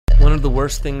One of the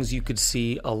worst things you could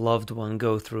see a loved one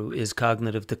go through is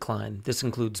cognitive decline. This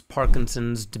includes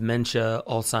Parkinson's, dementia,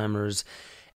 Alzheimer's.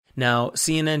 Now,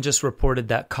 CNN just reported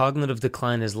that cognitive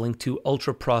decline is linked to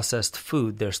ultra-processed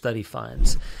food, their study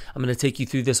finds. I'm going to take you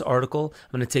through this article.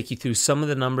 I'm going to take you through some of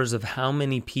the numbers of how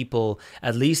many people,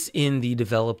 at least in the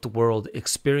developed world,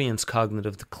 experience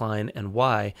cognitive decline and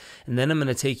why. And then I'm going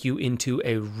to take you into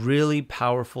a really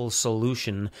powerful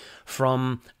solution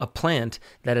from a plant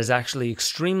that is actually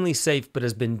extremely safe but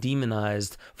has been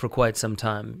demonized for quite some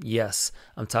time. Yes,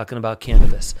 I'm talking about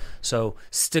cannabis. So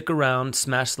stick around,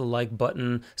 smash the like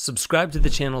button, subscribe to the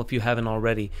channel if you haven't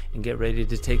already, and get ready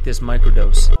to take this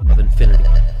microdose of infinity.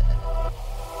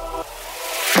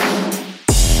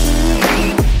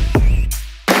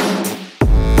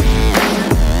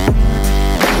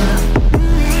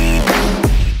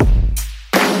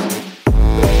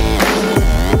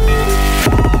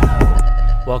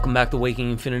 Welcome back to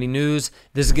Waking Infinity News.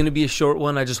 This is going to be a short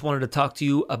one. I just wanted to talk to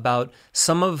you about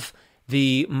some of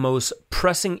the most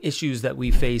pressing issues that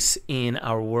we face in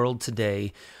our world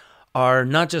today are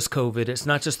not just COVID, it's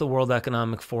not just the World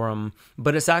Economic Forum,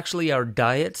 but it's actually our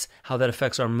diets, how that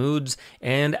affects our moods,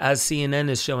 and as CNN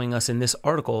is showing us in this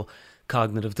article,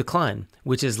 cognitive decline,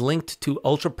 which is linked to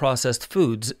ultra-processed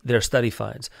foods, their study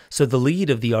finds. So the lead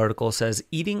of the article says,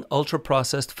 eating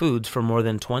ultra-processed foods for more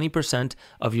than 20%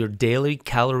 of your daily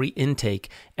calorie intake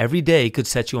every day could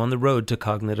set you on the road to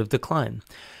cognitive decline.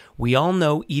 We all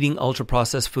know eating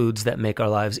ultra-processed foods that make our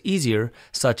lives easier,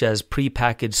 such as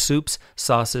pre-packaged soups,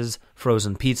 sauces,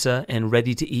 frozen pizza, and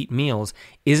ready-to-eat meals,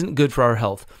 isn't good for our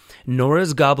health. Nor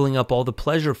is gobbling up all the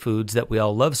pleasure foods that we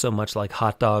all love so much, like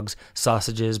hot dogs,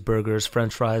 sausages, burgers,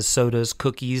 french fries, sodas,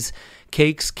 cookies,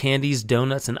 cakes, candies,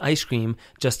 donuts, and ice cream,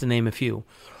 just to name a few.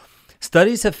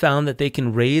 Studies have found that they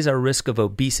can raise our risk of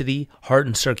obesity, heart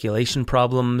and circulation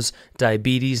problems,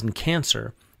 diabetes, and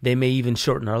cancer. They may even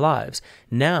shorten our lives.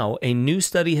 Now, a new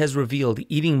study has revealed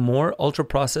eating more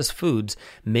ultra-processed foods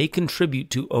may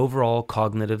contribute to overall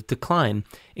cognitive decline,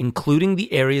 including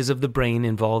the areas of the brain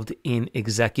involved in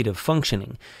executive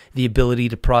functioning, the ability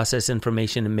to process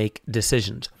information and make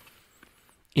decisions.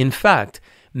 In fact,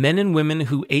 men and women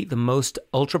who ate the most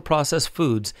ultra-processed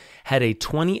foods had a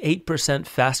 28%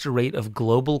 faster rate of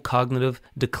global cognitive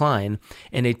decline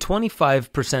and a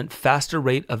 25% faster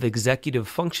rate of executive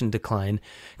function decline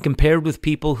compared with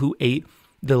people who ate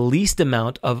the least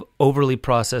amount of overly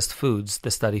processed foods,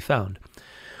 the study found.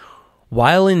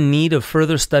 While in need of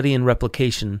further study and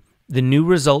replication, the new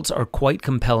results are quite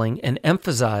compelling and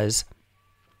emphasize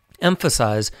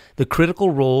the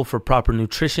critical role for proper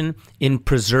nutrition in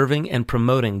preserving and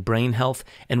promoting brain health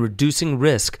and reducing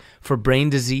risk for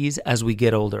brain disease as we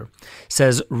get older,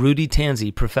 says Rudy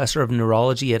Tanzi, professor of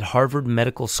neurology at Harvard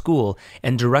Medical School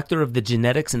and director of the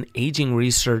Genetics and Aging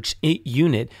Research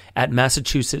Unit at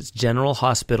Massachusetts General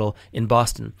Hospital in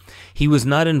Boston. He was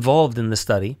not involved in the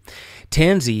study.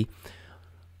 Tanzi,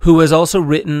 who has also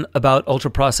written about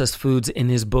ultra-processed foods in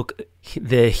his book,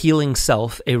 The Healing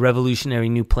Self, A Revolutionary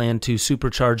New Plan to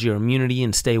Supercharge Your Immunity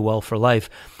and Stay Well for Life,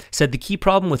 said the key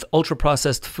problem with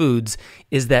ultra-processed foods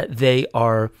is that they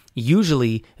are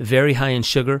usually very high in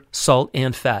sugar, salt,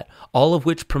 and fat, all of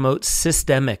which promote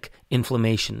systemic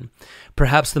inflammation,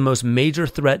 perhaps the most major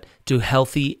threat to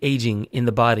healthy aging in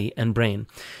the body and brain.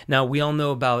 Now, we all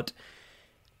know about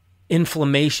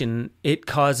inflammation. It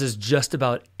causes just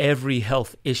about every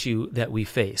health issue that we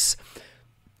face.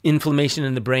 Inflammation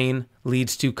in the brain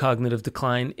leads to cognitive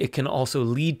decline. It can also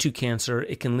lead to cancer.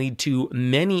 It can lead to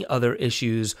many other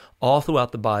issues all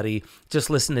throughout the body. Just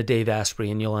listen to Dave Asprey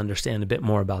and you'll understand a bit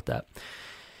more about that.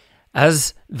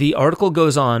 As the article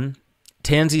goes on,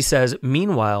 Tanzi says,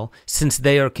 meanwhile, since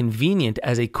they are convenient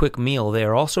as a quick meal, they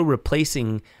are also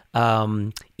replacing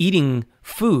eating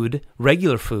food,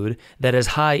 regular food, that is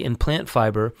high in plant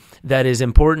fiber, that is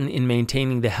important in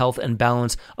maintaining the health and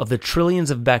balance of the trillions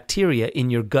of bacteria in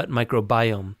your gut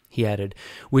microbiome, he added,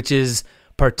 which is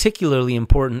particularly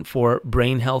important for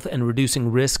brain health and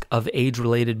reducing risk of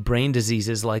age-related brain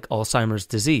diseases like Alzheimer's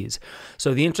disease.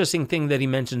 So the interesting thing that he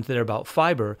mentions there about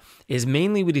fiber is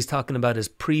mainly what he's talking about is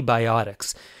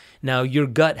prebiotics. Now, your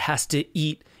gut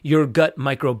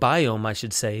microbiome, I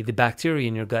should say, the bacteria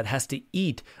in your gut has to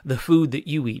eat the food that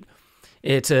you eat.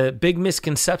 It's a big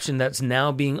misconception that's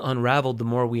now being unraveled the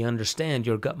more we understand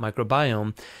your gut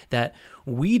microbiome, that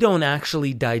we don't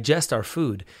actually digest our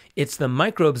food. It's the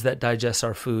microbes that digest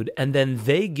our food, and then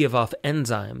they give off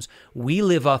enzymes. We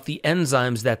live off the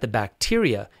enzymes that the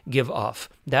bacteria give off.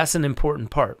 That's an important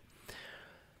part.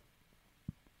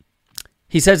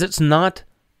 He says it's not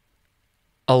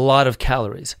a lot of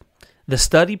calories. The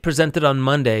study presented on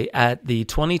Monday at the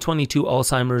 2022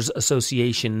 Alzheimer's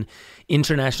Association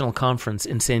International Conference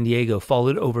in San Diego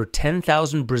followed over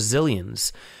 10,000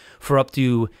 Brazilians for up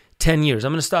to 10 years.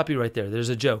 I'm going to stop you right there. There's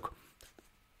a joke.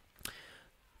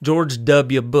 George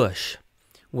W. Bush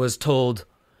was told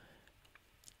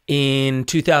in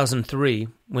 2003,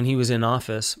 when he was in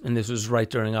office, and this was right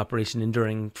during Operation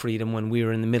Enduring Freedom when we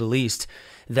were in the Middle East,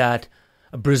 that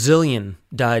a Brazilian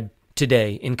died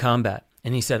today in combat.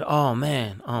 And he said, oh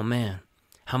man,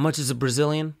 how much is a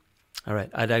Brazilian? All right,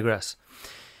 I digress.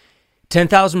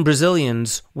 10,000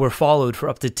 Brazilians were followed for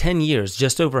up to 10 years.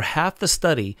 Just over half the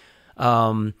study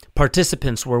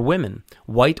participants were women,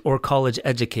 white or college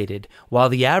educated, while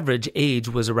the average age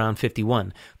was around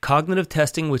 51. Cognitive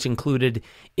testing, which included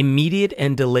immediate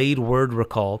and delayed word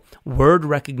recall, word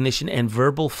recognition, and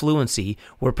verbal fluency,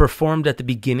 were performed at the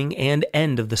beginning and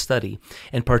end of the study,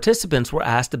 and participants were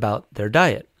asked about their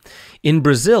diet. In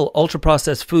Brazil,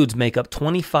 ultra-processed foods make up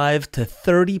 25 to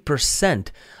 30%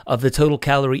 of the total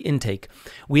calorie intake.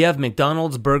 We have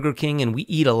McDonald's, Burger King, and we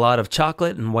eat a lot of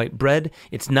chocolate and white bread.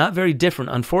 It's not very different,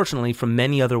 unfortunately, from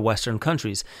many other Western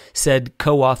countries, said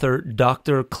co-author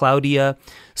Dr. Claudia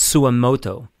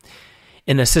Suamoto,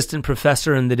 an assistant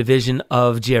professor in the Division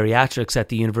of Geriatrics at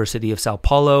the University of Sao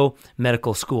Paulo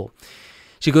Medical School.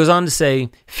 She goes on to say,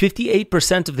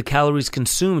 58% of the calories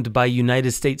consumed by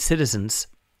United States citizens,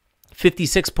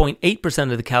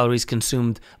 56.8% of the calories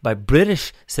consumed by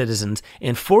British citizens,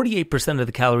 and 48% of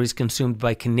the calories consumed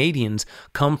by Canadians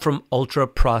come from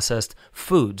ultra-processed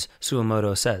foods,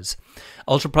 Suamoto says.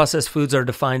 Ultra-processed foods are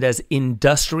defined as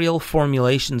industrial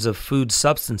formulations of food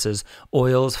substances,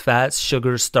 oils, fats,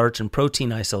 sugars, starch, and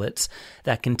protein isolates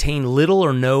that contain little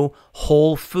or no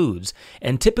whole foods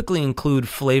and typically include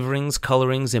flavorings,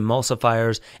 colorings,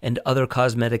 emulsifiers, and other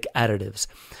cosmetic additives.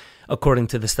 According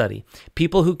to the study,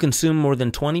 people who consume more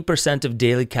than 20% of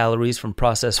daily calories from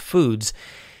processed foods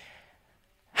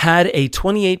had a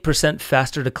 28%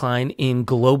 faster decline in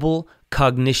global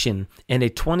cognition and a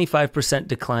 25%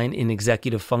 decline in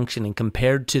executive functioning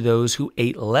compared to those who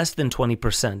ate less than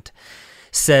 20%,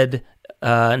 said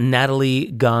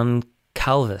Natalie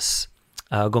Goncalves.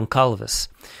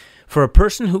 For a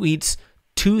person who eats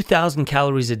 2,000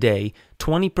 calories a day,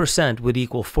 20% would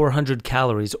equal 400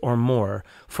 calories or more.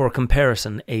 For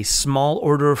comparison, a small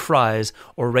order of fries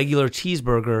or regular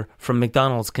cheeseburger from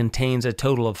McDonald's contains a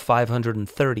total of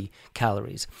 530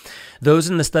 calories. Those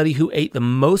in the study who ate the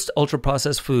most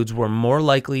ultra-processed foods were more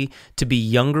likely to be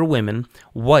younger women,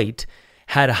 white,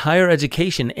 had a higher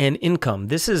education and income.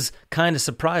 This is kind of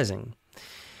surprising.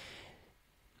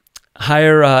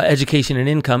 Higher education and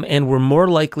income, and were more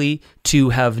likely to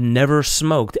have never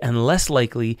smoked and less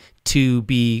likely to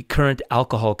be current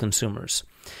alcohol consumers.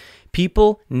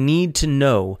 People need to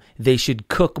know they should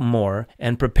cook more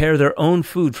and prepare their own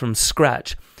food from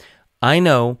scratch. I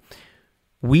know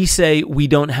we say we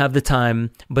don't have the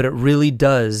time, but it really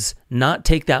does not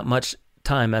take that much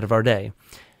time out of our day.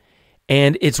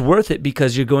 And it's worth it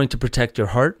because you're going to protect your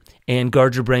heart and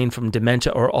guard your brain from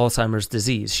dementia or Alzheimer's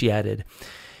disease, she added.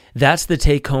 That's the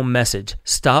take-home message.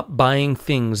 Stop buying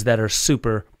things that are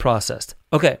super processed.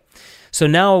 Okay, so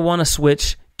now I want to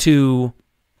switch to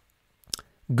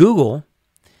Google.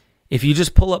 If you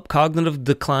just pull up cognitive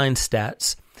decline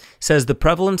stats, says the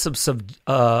prevalence of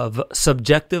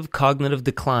subjective cognitive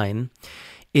decline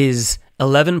is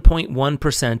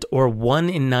 11.1% or 1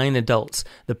 in 9 adults.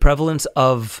 The prevalence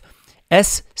of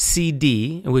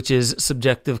SCD, which is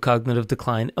subjective cognitive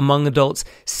decline, among adults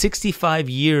 65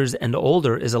 years and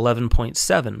older is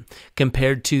 11.7,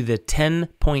 compared to the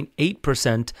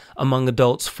 10.8% among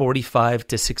adults 45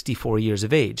 to 64 years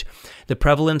of age. The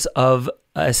prevalence of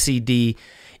SCD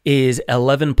is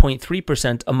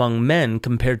 11.3% among men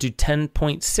compared to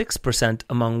 10.6%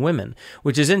 among women,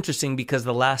 which is interesting because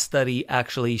the last study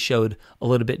actually showed a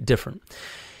little bit different.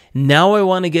 Now I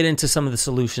want to get into some of the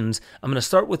solutions. I'm going to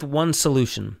start with one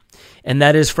solution, and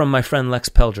that is from my friend Lex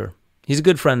Pelger. He's a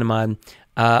good friend of mine.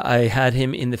 I had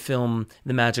him in the film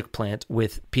The Magic Plant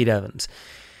with Pete Evans.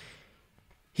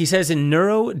 He says in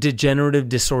neurodegenerative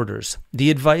disorders,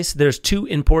 there's 2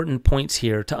 important points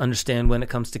here to understand when it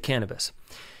comes to cannabis.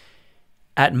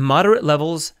 At moderate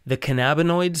levels, the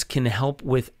cannabinoids can help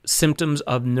with symptoms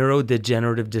of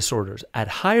neurodegenerative disorders. At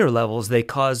higher levels, they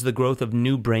cause the growth of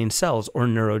new brain cells or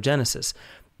neurogenesis.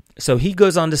 So he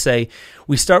goes on to say,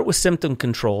 we start with symptom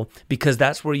control because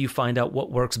that's where you find out what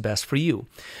works best for you.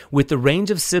 With the range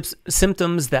of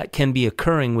symptoms that can be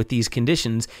occurring with these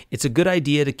conditions, it's a good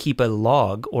idea to keep a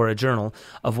log or a journal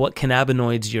of what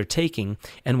cannabinoids you're taking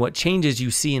and what changes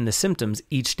you see in the symptoms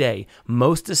each day,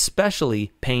 most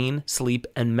especially pain, sleep,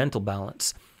 and mental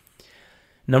balance.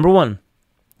 Number 1,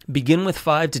 begin with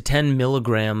 5 to 10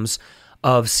 milligrams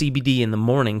of CBD in the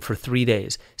morning for 3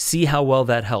 days. See how well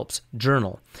that helps.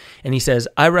 Journal. And he says,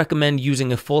 I recommend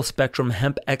using a full spectrum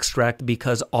hemp extract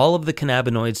because all of the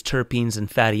cannabinoids, terpenes, and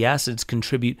fatty acids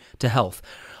contribute to health.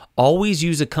 Always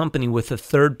use a company with a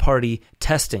third-party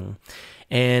testing.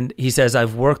 And he says,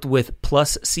 I've worked with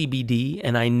Plus CBD,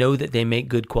 and I know that they make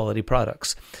good quality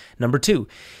products. Number 2,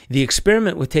 the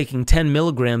experiment with taking 10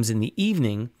 milligrams in the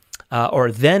evening,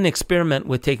 or then experiment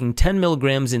with taking 10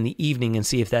 milligrams in the evening and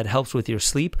see if that helps with your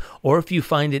sleep, or if you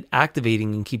find it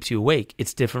activating and keeps you awake.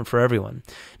 It's different for everyone.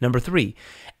 Number 3,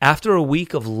 after a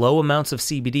week of low amounts of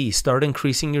CBD, start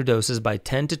increasing your doses by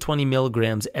 10 to 20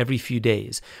 milligrams every few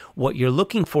days. What you're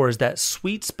looking for is that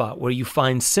sweet spot where you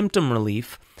find symptom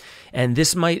relief, and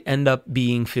this might end up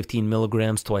being 15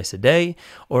 milligrams twice a day,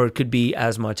 or it could be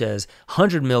as much as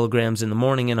 100 milligrams in the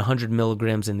morning and 100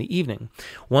 milligrams in the evening.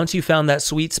 Once you found that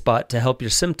sweet spot to help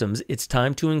your symptoms, it's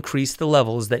time to increase the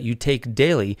levels that you take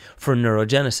daily for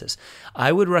neurogenesis.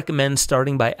 I would recommend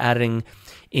starting by adding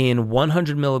in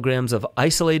 100 milligrams of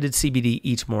isolated CBD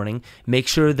each morning. Make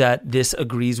sure that this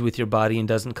agrees with your body and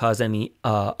doesn't cause any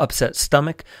upset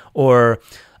stomach or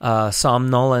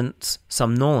somnolence,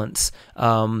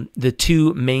 the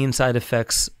two main side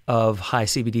effects of high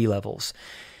CBD levels.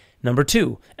 Number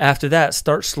 2, after that,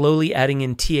 start slowly adding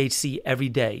in THC every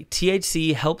day.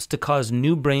 THC helps to cause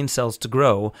new brain cells to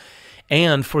grow,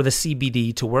 and for the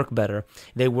CBD to work better,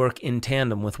 they work in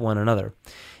tandem with one another.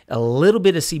 A little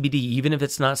bit of CBD, even if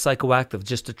it's not psychoactive,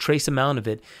 just a trace amount of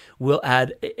it, will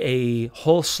add a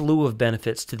whole slew of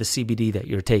benefits to the CBD that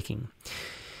you're taking.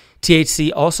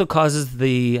 THC also causes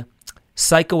the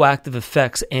psychoactive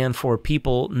effects, and for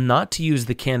people not to use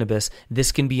the cannabis,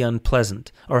 this can be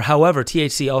unpleasant. However,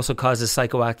 THC also causes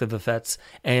psychoactive effects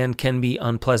and can be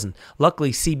unpleasant.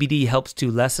 Luckily, CBD helps to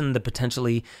lessen the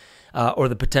potential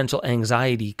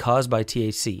anxiety caused by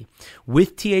THC.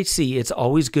 With THC, it's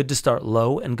always good to start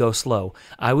low and go slow.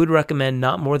 I would recommend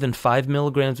not more than 5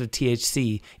 milligrams of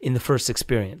THC in the first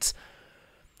experience.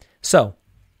 So,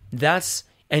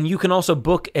 and you can also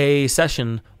book a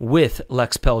session with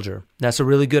Lex Pelger. That's a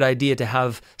really good idea to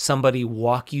have somebody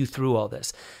walk you through all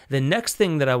this. The next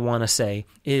thing that I want to say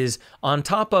is, on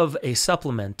top of a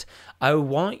supplement, I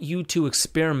want you to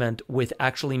experiment with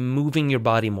actually moving your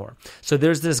body more. So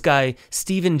there's this guy,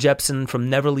 Steven Jepson from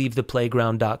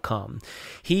neverleavetheplayground.com.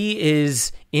 He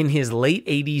is in his late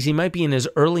 80s. He might be in his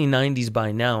early 90s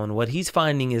by now. And what he's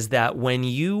finding is that when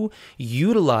you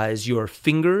utilize your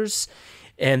fingers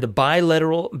and the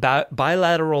bilateral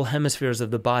hemispheres of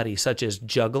the body, such as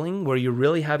juggling, where you're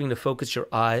really having to focus your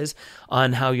eyes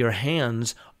on how your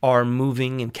hands are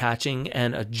moving and catching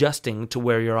and adjusting to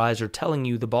where your eyes are telling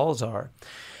you the balls are,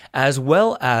 as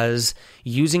well as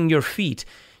using your feet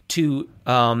to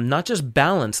not just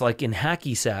balance like in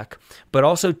hacky sack, but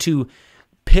also to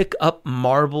pick up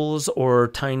marbles or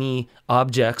tiny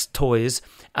objects, toys,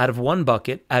 out of one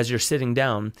bucket as you're sitting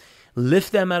down,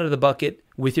 lift them out of the bucket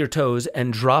with your toes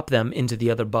and drop them into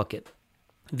the other bucket.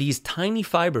 These tiny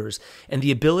fibers and the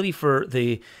ability for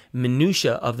the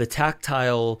minutia of the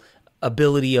tactile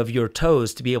ability of your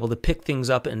toes to be able to pick things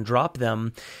up and drop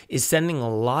them is sending a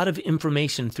lot of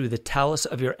information through the talus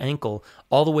of your ankle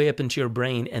all the way up into your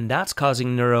brain, and that's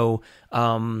causing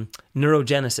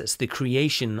neurogenesis, the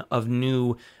creation of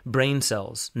new brain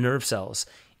cells, nerve cells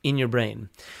in your brain.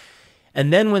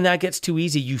 And then when that gets too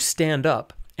easy, you stand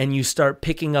up and you start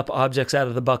picking up objects out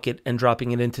of the bucket and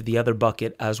dropping it into the other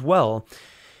bucket as well,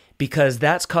 because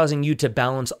that's causing you to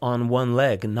balance on one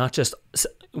leg and not just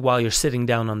while you're sitting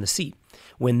down on the seat.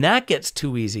 When that gets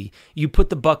too easy, you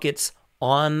put the buckets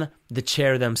on the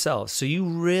chair themselves. So you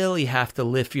really have to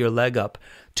lift your leg up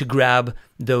to grab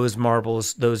those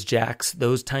marbles, those jacks,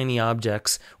 those tiny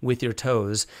objects with your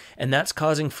toes. And that's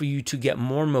causing for you to get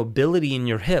more mobility in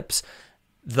your hips,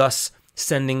 thus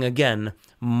sending, again,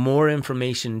 more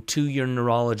information to your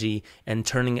neurology and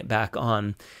turning it back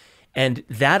on. And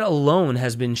that alone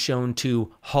has been shown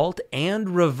to halt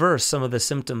and reverse some of the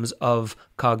symptoms of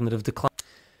cognitive decline.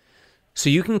 So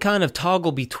you can kind of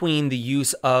toggle between the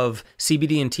use of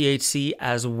CBD and THC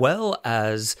as well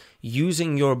as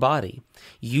using your body,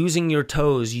 using your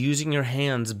toes, using your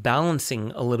hands,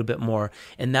 balancing a little bit more.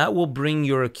 And that will bring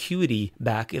your acuity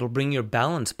back. It'll bring your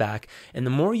balance back. And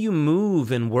the more you move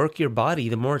and work your body,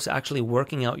 the more it's actually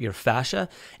working out your fascia.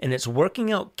 And it's working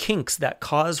out kinks that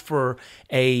cause for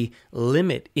a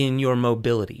limit in your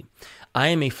mobility. I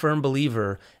am a firm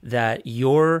believer that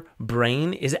your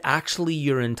brain is actually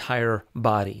your entire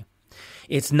body.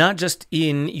 it's not just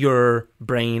in your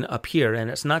brain up here, and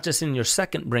it's not just in your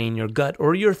second brain, your gut,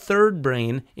 or your third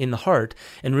brain in the heart.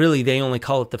 And really, they only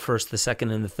call it the first, the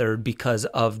second, and the third because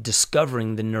of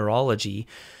discovering the neurology.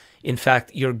 In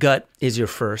fact, your gut is your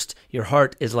first, your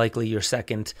heart is likely your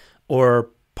second, or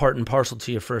part and parcel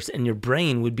to your first, and your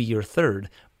brain would be your third.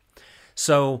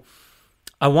 So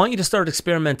I want you to start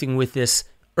experimenting with this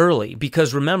early,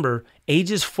 because remember,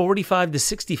 ages 45 to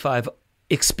 65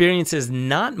 experiences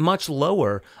not much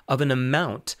lower of an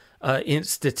amount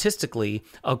statistically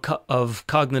of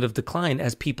cognitive decline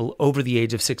as people over the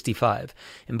age of 65.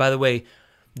 And by the way,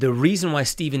 the reason why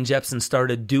Stephen Jepson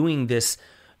started doing this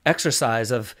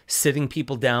exercise of sitting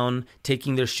people down,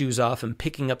 taking their shoes off, and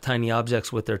picking up tiny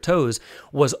objects with their toes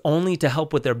was only to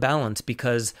help with their balance,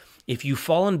 because if you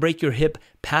fall and break your hip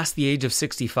past the age of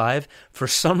 65, for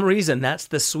some reason, that's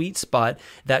the sweet spot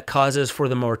that causes for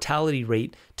the mortality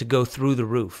rate to go through the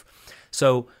roof.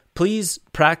 So please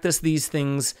practice these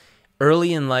things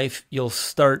early in life. You'll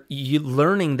start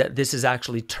learning that this is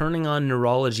actually turning on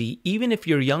neurology, even if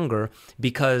you're younger,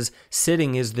 because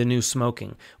sitting is the new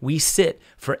smoking. We sit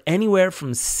for anywhere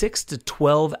from 6 to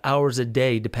 12 hours a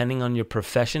day, depending on your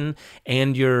profession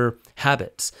and your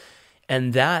habits.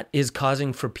 And that is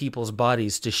causing for people's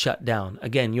bodies to shut down.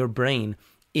 Again, your brain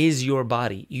is your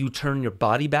body. You turn your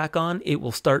body back on, it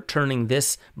will start turning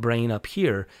this brain up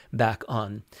here back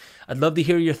on. I'd love to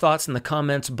hear your thoughts in the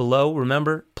comments below.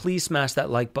 Remember, please smash that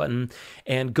like button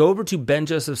and go over to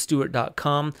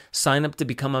benjosephstewart.com, sign up to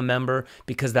become a member,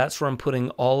 because that's where I'm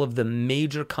putting all of the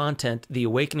major content, the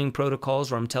awakening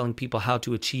protocols, where I'm telling people how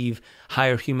to achieve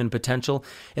higher human potential,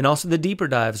 and also the deeper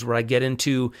dives where I get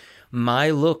into my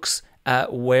looks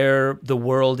at where the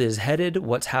world is headed,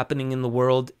 what's happening in the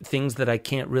world, things that I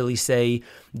can't really say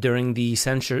during the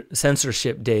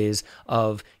censorship days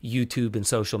of YouTube and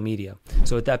social media.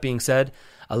 So with that being said,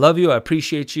 I love you. I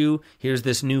appreciate you. Here's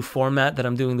this new format that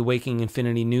I'm doing the Waking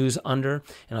Infinity News under,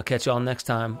 and I'll catch you all next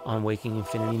time on Waking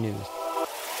Infinity News.